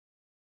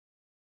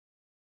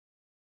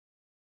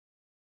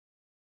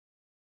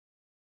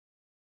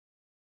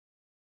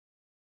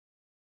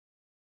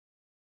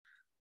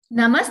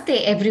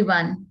Namaste,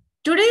 everyone.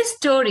 Today's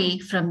story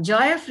from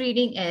Joy of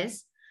Reading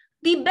is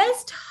The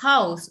Best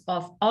House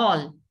of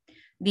All.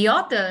 The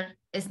author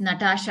is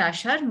Natasha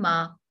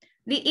Sharma.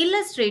 The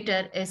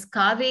illustrator is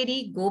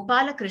Kaveri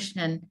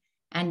Gopalakrishnan.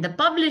 And the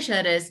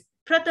publisher is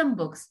Pratham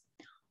Books.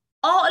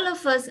 All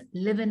of us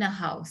live in a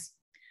house.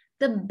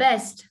 The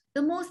best,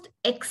 the most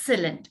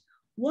excellent.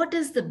 What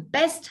is the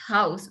best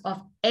house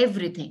of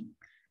everything?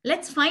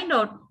 Let's find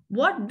out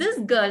what this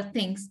girl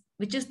thinks,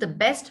 which is the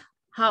best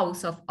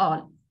house of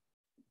all.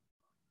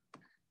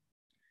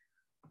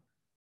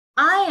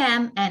 I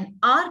am an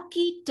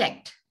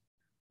architect.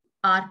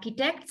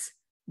 Architects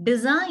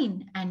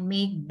design and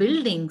make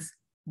buildings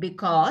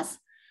because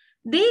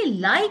they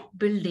like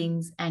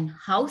buildings and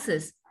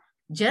houses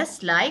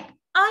just like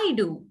I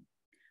do,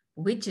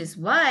 which is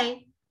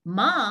why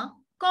Ma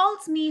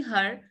calls me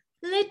her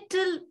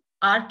little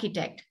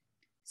architect.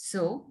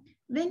 So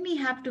when we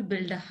have to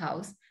build a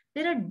house,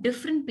 there are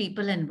different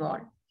people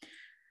involved.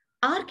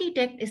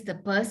 Architect is the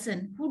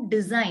person who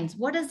designs.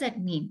 What does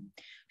that mean?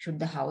 Should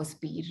the house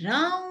be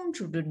round?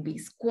 Should it be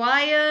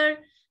square?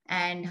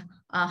 And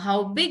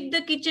how big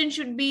the kitchen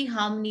should be?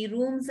 How many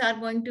rooms are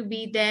going to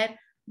be there?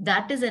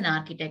 That is an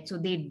architect. So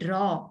they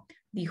draw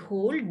the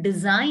whole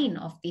design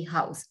of the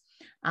house.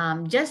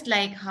 Just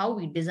like how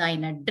we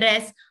design a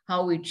dress,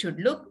 how it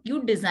should look,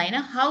 you design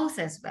a house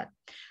as well.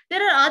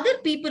 There are other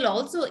people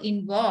also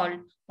involved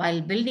while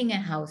building a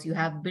house. You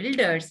have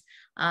builders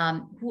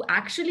who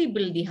actually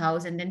build the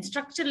house, and then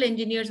structural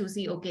engineers who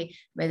see, okay,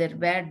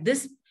 where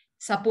this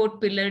support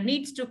pillar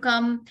needs to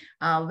come,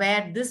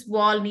 where this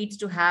wall needs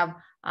to have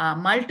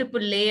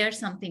multiple layers,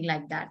 something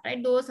like that,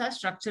 right? Those are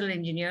structural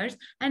engineers,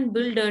 and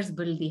builders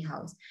build the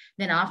house.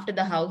 Then after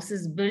the house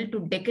is built, to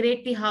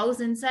decorate the house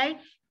inside,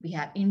 we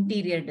have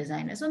interior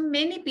designers. So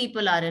many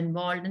people are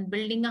involved in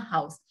building a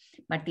house,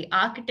 but the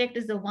architect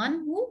is the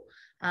one who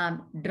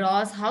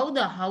draws how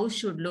the house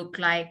should look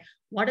like,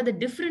 what are the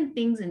different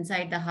things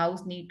inside the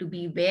house need to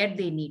be, where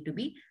they need to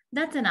be.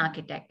 That's an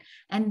architect.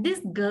 And this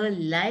girl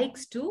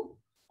likes to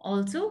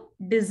also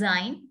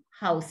design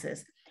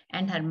houses,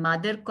 and her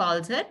mother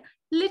calls her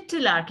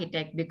little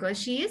architect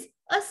because she is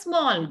a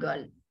small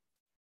girl.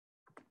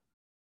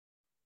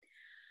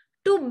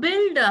 To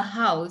build a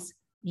house,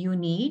 you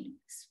need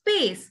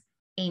space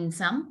in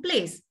some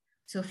place.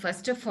 So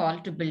first of all,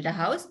 to build a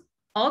house,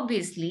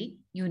 obviously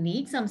you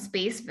need some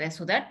space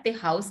so that the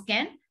house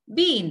can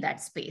be in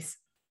that space.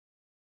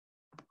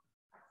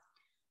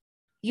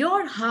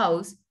 Your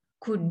house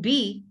could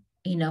be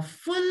in a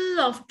full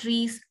of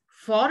trees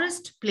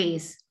forest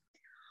place,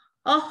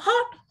 a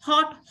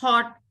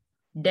hot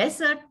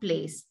desert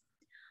place,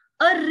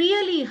 a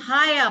really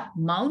high up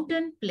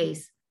mountain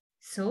place.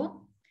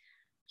 So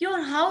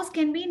your house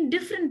can be in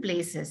different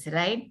places,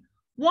 right?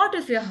 What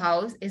if your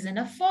house is in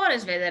a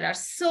forest where there are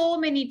so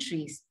many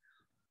trees?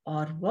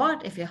 Or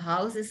what if your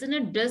house is in a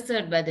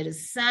desert where there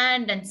is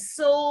sand and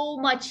so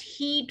much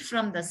heat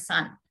from the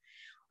sun?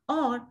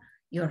 Or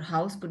your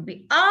house could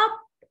be up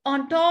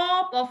on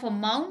top of a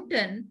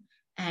mountain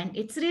and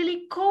it's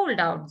really cold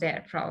out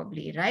there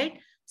probably, right?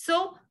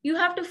 So you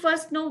have to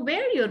first know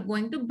where you're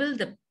going to build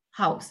the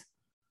house.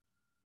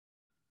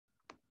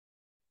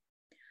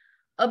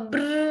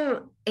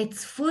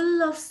 It's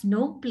full of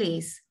snow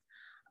place,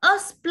 a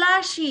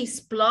splashy,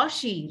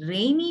 sploshy,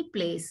 rainy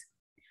place,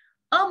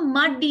 a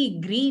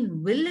muddy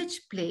green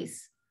village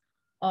place,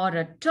 or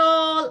a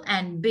tall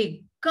and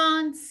big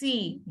can't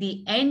see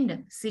the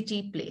end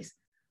city place.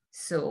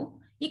 So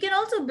you can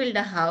also build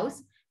a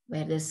house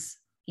where this,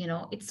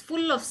 it's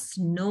full of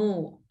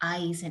snow,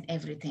 ice and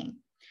everything.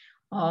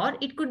 Or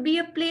it could be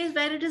a place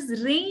where it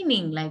is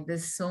raining like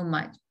this so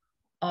much.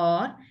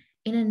 Or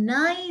in a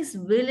nice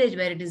village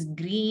where it is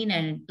green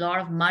and a lot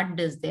of mud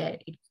is there.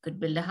 It could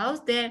build a house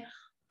there.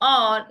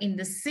 Or in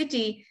the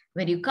city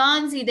where you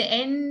can't see the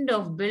end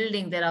of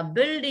building. There are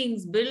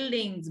buildings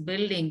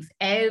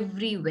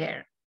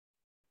everywhere.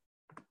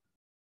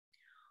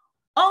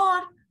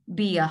 Or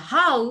be a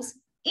house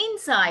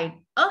inside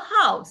a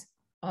house.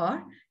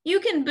 Or you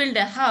can build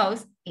a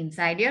house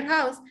inside your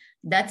house.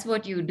 That's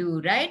what you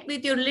do, right?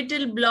 With your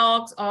little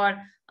blocks or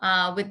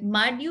with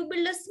mud, you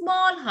build a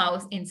small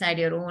house inside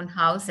your own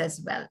house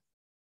as well.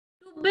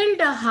 To build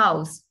a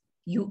house,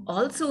 you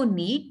also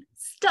need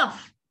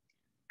stuff.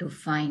 To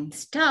find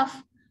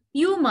stuff,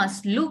 you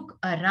must look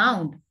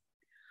around.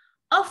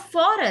 A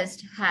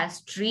forest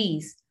has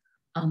trees.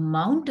 A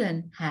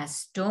mountain has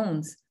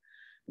stones.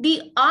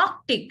 The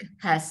Arctic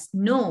has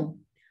snow.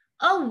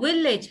 A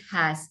village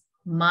has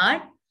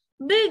mud,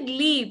 big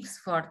leaves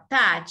for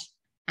thatch,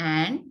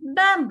 and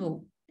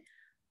bamboo.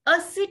 A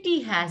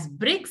city has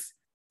bricks,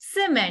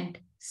 cement,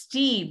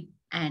 steel,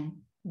 and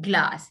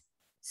glass.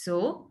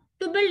 So,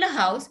 to build a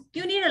house,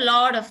 you need a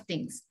lot of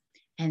things.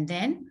 And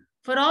then,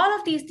 for all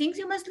of these things,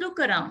 you must look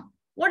around.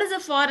 What does a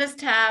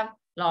forest have?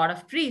 A lot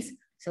of trees.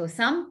 So,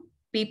 some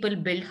people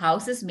build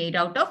houses made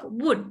out of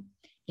wood.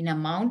 In a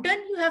mountain,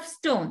 you have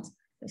stones.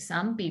 So,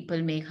 some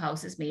people make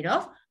houses made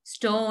of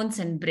stones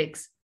and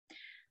bricks.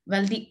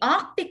 Well, the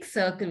Arctic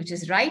Circle, which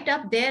is right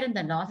up there in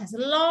the north, has a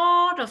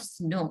lot of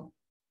snow.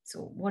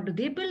 So what do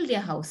they build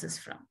their houses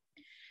from?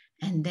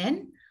 And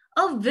then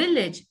a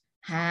village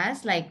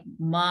has like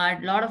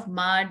mud, lot of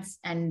muds,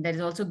 and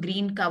there's also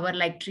green cover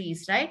like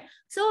trees, right?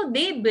 So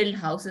they build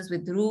houses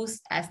with roofs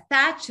as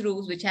thatch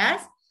roofs, which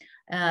has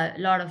a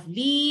lot of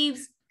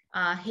leaves,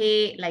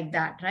 hay, like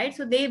that, right?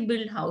 So they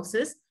build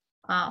houses,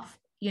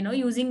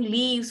 using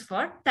leaves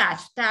for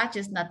thatch. Thatch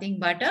is nothing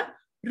but a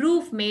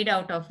roof made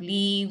out of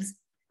leaves,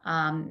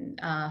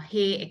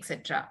 hay,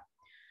 etc.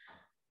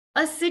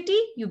 A city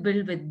you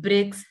build with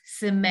bricks,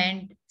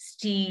 cement,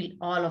 steel,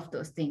 all of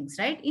those things,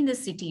 right? In the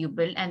city you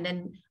build, and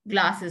then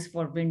glasses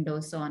for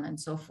windows, so on and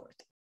so forth.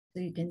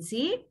 So you can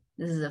see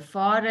this is a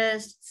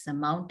forest, it's a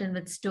mountain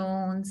with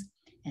stones,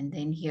 and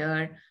then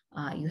here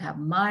you have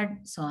mud,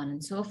 so on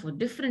and so forth.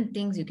 Different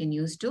things you can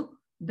use to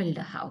build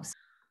a house.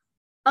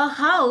 A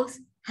house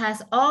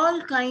has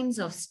all kinds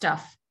of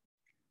stuff.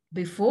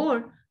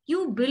 Before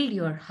you build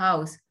your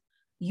house,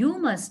 you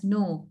must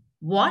know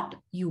what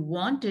you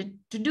want it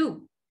to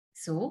do.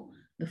 So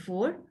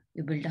before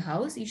you build a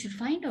house, you should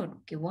find out,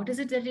 okay, what is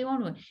it that you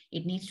want?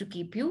 It needs to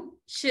keep you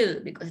chill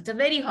because it's a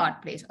very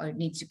hot place, or it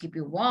needs to keep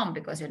you warm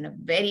because you're in a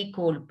very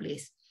cold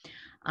place.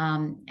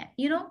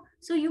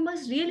 So you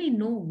must really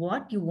know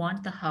what you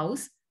want the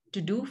house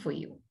to do for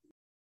you.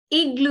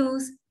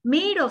 Igloos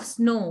made of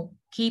snow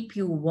keep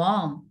you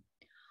warm.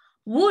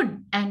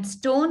 Wood and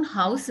stone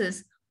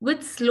houses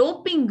with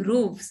sloping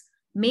roofs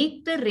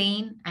make the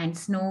rain and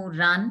snow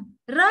run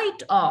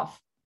right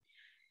off.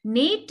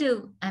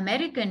 Native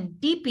American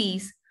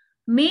teepees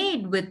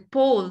made with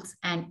poles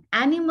and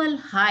animal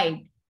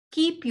hide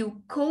keep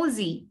you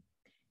cozy.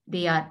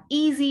 They are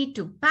easy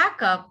to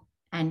pack up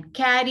and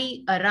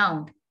carry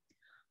around.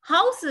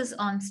 Houses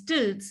on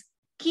stilts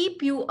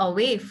keep you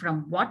away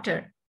from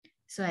water.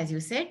 So as you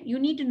said, you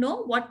need to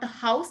know what the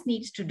house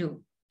needs to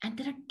do. And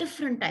there are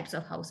different types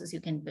of houses you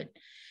can build.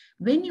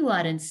 When you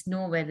are in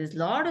snow, where there's a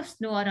lot of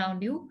snow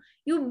around you,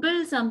 you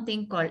build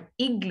something called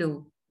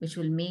igloo, which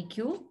will make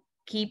you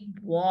keep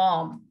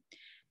warm.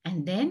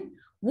 And then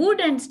wood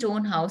and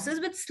stone houses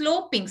with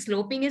sloping.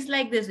 Sloping is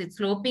like this, with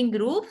sloping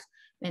roofs.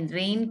 When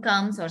rain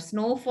comes or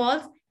snow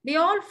falls, they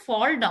all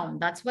fall down.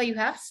 That's why you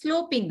have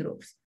sloping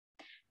roofs.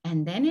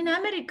 And then in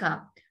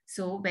America,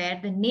 so where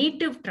the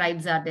native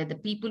tribes are there, the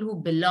people who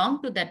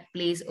belong to that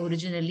place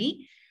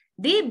originally,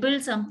 they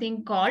build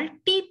something called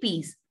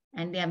teepees.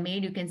 And they are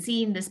made, you can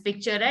see in this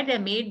picture, right? They're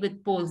made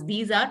with poles.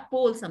 These are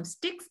poles, some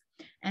sticks.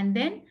 And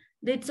then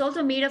it's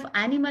also made of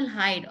animal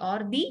hide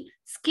or the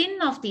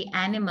skin of the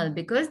animal,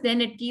 because then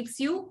it keeps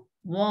you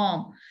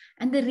warm.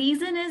 And the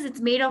reason is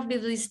it's made of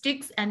these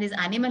sticks and this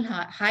animal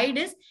hide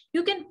is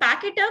you can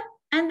pack it up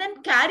and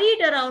then carry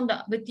it around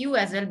with you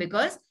as well,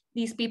 because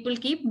these people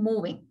keep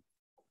moving.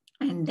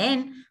 And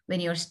then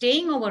when you're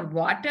staying over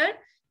water,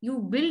 you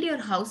build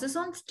your houses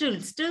on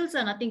stilts. Stilts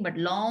are nothing but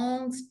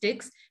long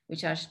sticks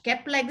which are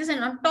kept like this.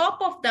 And on top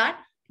of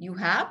that, you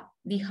have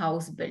the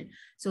house built.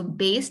 So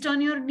based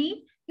on your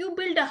need, you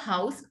build a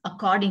house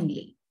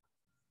accordingly.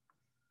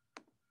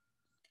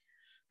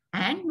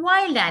 And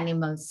wild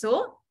animals.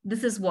 So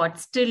this is what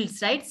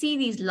stilts, right? See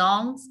these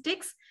long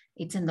sticks,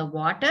 it's in the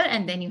water,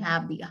 and then you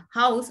have the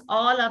house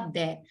all up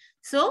there.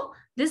 So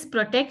this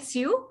protects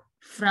you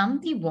from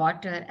the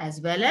water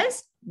as well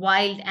as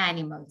wild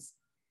animals.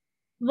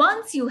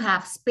 Once you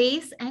have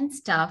space and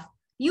stuff,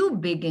 you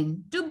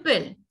begin to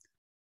build.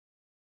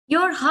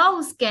 Your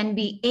house can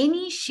be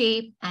any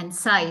shape and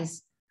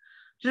size,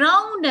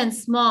 round and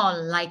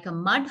small like a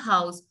mud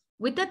house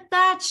with a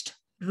thatched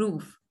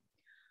roof,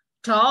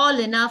 tall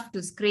enough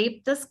to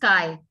scrape the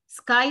sky,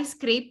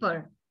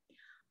 skyscraper,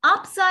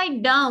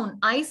 upside down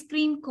ice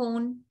cream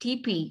cone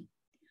teepee,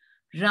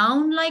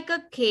 round like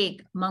a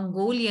cake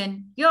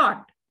Mongolian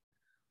yacht,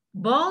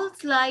 ball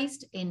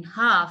sliced in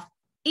half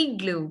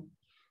igloo,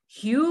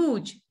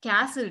 huge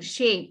castle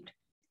shaped.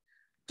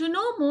 To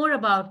know more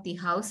about the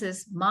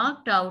houses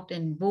marked out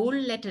in bold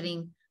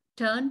lettering,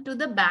 turn to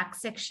the back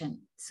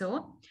section.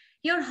 So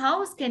your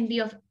house can be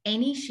of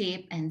any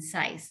shape and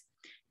size.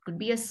 It could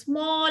be a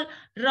small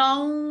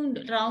round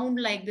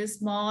like this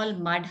small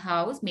mud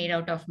house made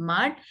out of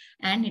mud,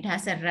 and it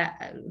has a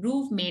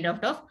roof made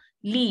out of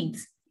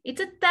leaves.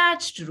 It's a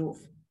thatched roof.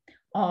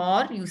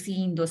 Or you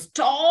see in those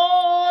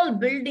tall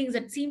buildings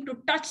that seem to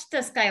touch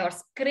the sky or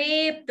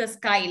scrape the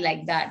sky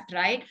like that,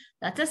 right?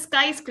 That's a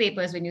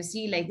skyscrapers when you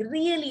see like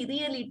really,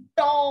 really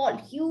tall,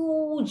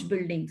 huge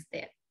buildings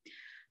there.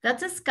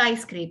 That's a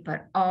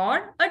skyscraper.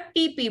 Or a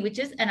teepee, which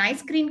is an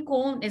ice cream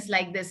cone is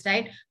like this,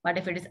 right? But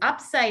if it is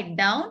upside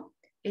down,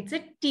 it's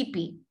a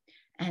teepee.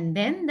 And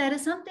then there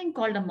is something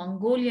called a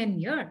Mongolian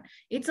yurt.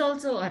 It's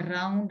also a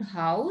round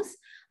house,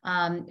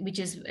 which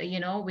is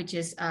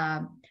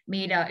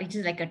made out, it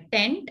is like a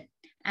tent,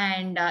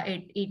 and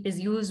it is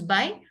used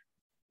by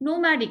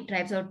nomadic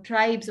tribes or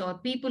tribes or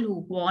people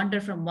who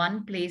wander from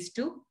one place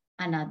to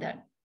another.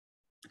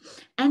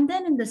 And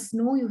then in the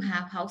snow, you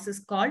have houses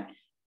called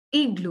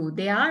igloo.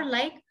 They are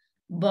like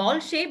ball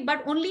shaped,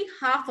 but only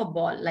half a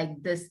ball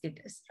like this it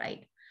is,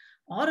 right?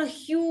 Or a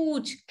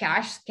huge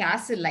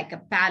castle like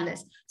a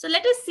palace. So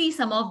let us see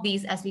some of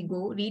these as we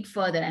go read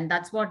further, and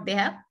that's what they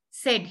have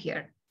said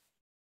here.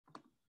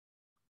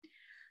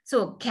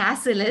 So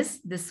castle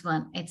is this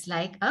one. It's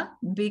like a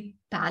big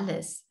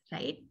palace,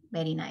 right?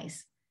 Very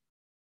nice.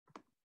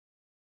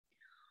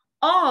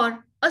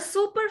 Or a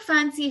super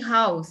fancy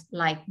house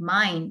like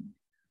mine,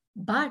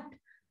 but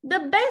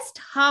the best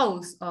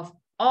house of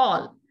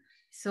all.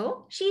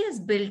 So she has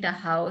built a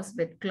house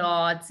with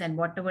cloths and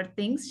whatever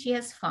things she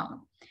has found.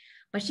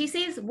 But she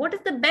says, what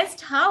is the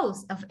best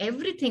house of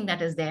everything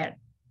that is there?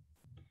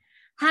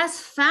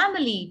 Has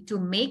family to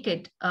make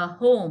it a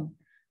home.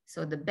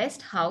 So the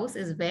best house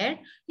is where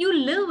you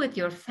live with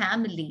your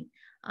family,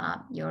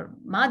 your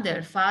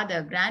mother,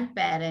 father,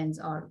 grandparents,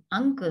 or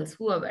uncles,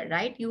 whoever,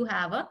 right? You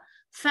have a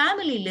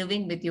family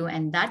living with you,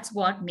 and that's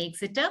what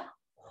makes it a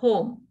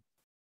home.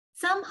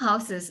 Some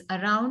houses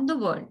around the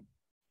world,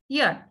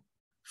 yurt,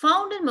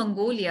 found in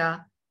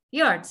Mongolia,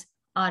 yurts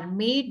are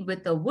made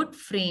with a wood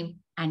frame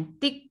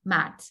and thick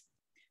mats.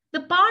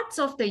 The parts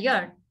of the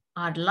yurt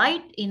are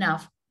light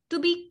enough to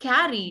be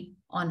carried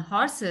on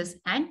horses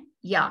and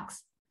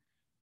yaks.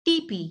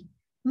 Teepee,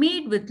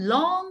 made with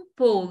long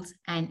poles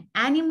and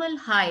animal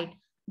hide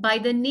by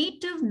the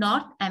native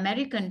North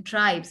American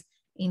tribes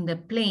in the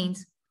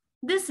plains.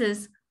 This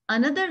is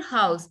another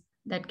house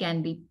that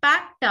can be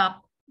packed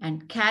up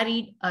and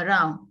carried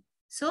around.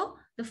 So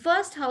the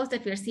first house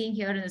that we are seeing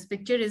here in this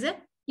picture is a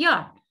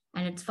yurt,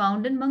 and it's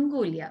found in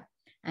Mongolia.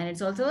 And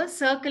it's also a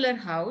circular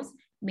house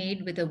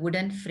made with a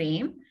wooden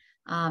frame,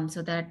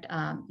 so that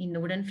in the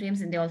wooden frames,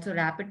 and they also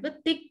wrap it with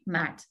thick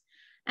mats.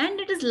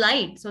 And it is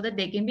light so that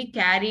they can be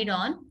carried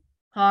on.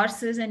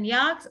 Horses and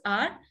yaks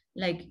are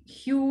like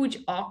huge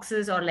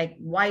oxes or like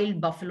wild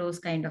buffaloes,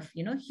 kind of,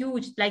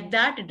 huge, like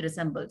that it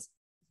resembles.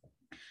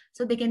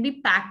 So they can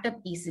be packed up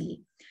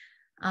easily.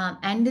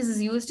 And this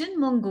is used in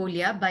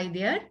Mongolia by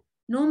their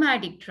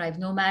nomadic tribes.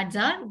 Nomads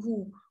are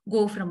who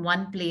go from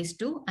one place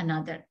to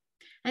another.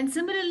 And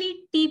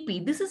similarly,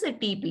 teepee. This is a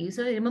teepee.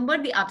 So remember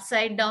the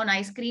upside down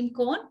ice cream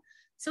cone?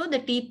 So the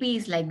teepee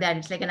is like that.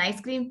 It's like an ice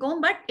cream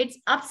cone, but it's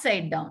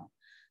upside down.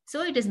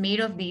 So it is made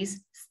of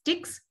these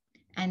sticks,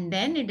 and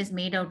then it is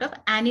made out of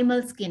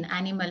animal skin,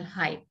 animal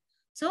hide.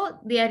 So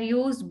they are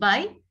used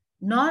by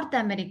North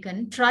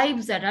American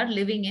tribes that are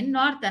living in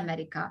North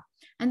America.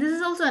 And this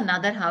is also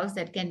another house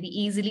that can be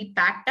easily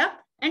packed up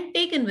and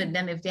taken with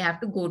them if they have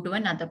to go to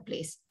another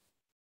place.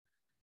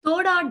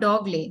 Toda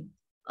Dogle,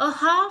 a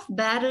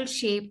half-barrel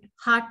shaped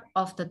hut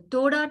of the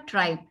Toda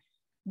tribe.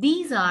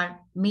 These are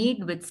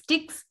made with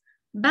sticks,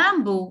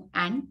 bamboo,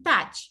 and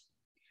thatch.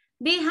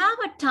 They have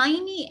a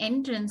tiny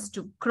entrance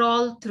to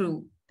crawl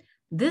through.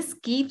 This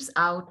keeps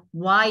out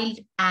wild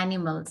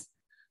animals.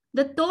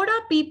 The Toda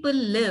people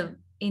live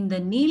in the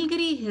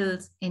Nilgiri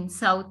hills in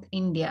South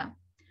India.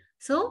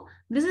 So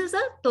this is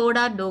a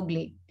Toda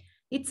Dogle.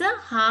 It's a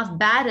half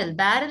barrel.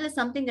 Barrel is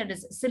something that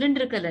is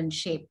cylindrical in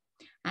shape.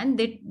 And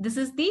this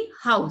is the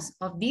house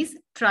of these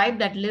tribe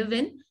that live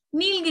in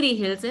Nilgiri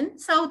hills in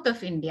south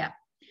of India.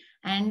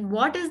 And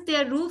what is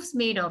their roofs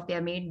made of? They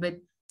are made with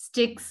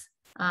sticks,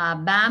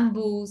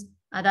 bamboos.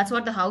 That's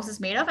what the house is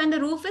made of. And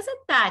the roof is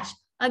a thatch.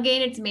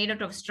 Again, it's made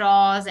out of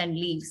straws and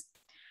leaves.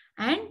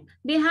 And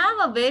they have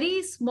a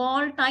very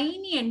small,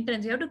 tiny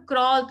entrance. You have to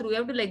crawl through. You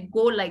have to like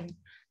go like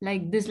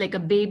this, like a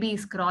baby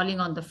is crawling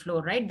on the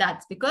floor, right?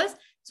 That's because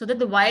so that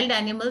the wild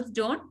animals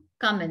don't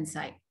come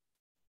inside.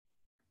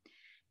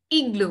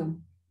 Igloo.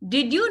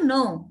 Did you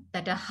know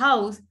that a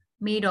house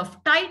made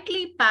of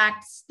tightly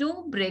packed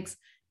snow bricks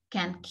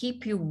can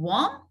keep you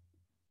warm?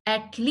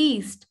 At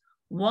least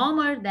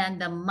warmer than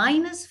the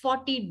minus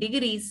 40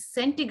 degrees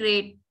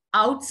centigrade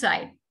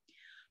outside.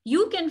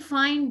 You can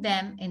find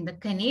them in the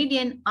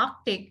Canadian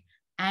Arctic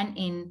and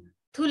in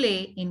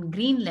Thule in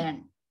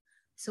Greenland.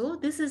 So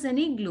this is an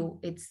igloo.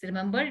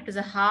 Remember, it is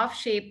a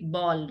half-shaped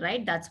ball,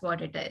 right? That's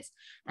what it is.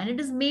 And it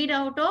is made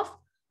out of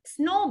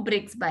snow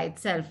bricks by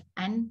itself.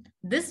 And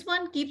this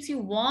one keeps you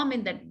warm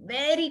in that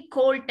very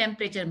cold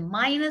temperature,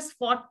 minus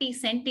 40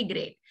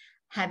 centigrade.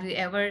 Have you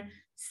ever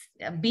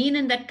been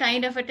in that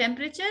kind of a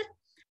temperature?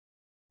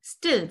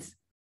 Stilts.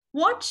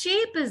 What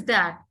shape is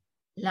that?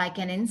 Like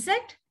an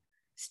insect?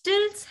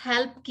 Stilts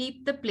help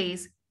keep the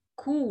place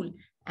cool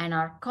and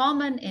are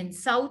common in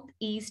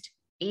Southeast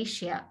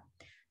Asia.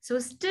 So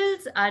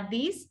stilts are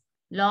these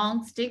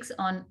long sticks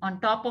on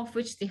top of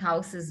which the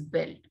house is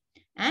built.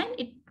 And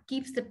it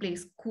keeps the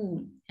place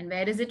cool. And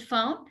where is it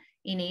found?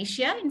 In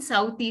Asia, in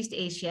Southeast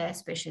Asia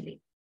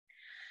especially.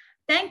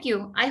 Thank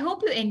you. I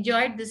hope you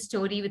enjoyed this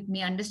story with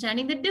me,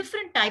 understanding the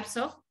different types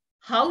of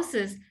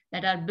houses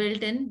that are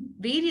built in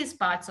various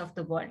parts of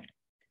the world.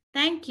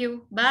 Thank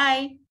you.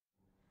 Bye.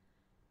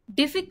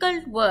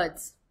 Difficult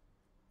words.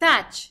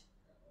 Thatch.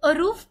 A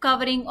roof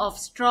covering of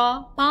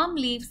straw, palm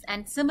leaves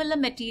and similar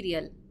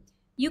material.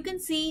 You can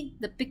see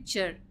the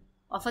picture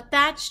of a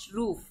thatched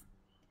roof.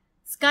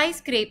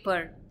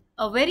 Skyscraper.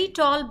 A very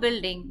tall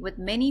building with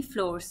many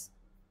floors.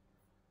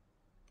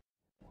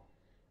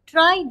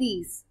 Try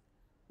these.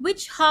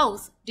 Which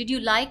house did you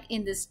like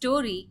in this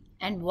story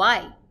and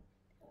why?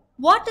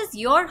 What is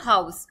your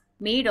house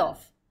made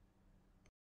of?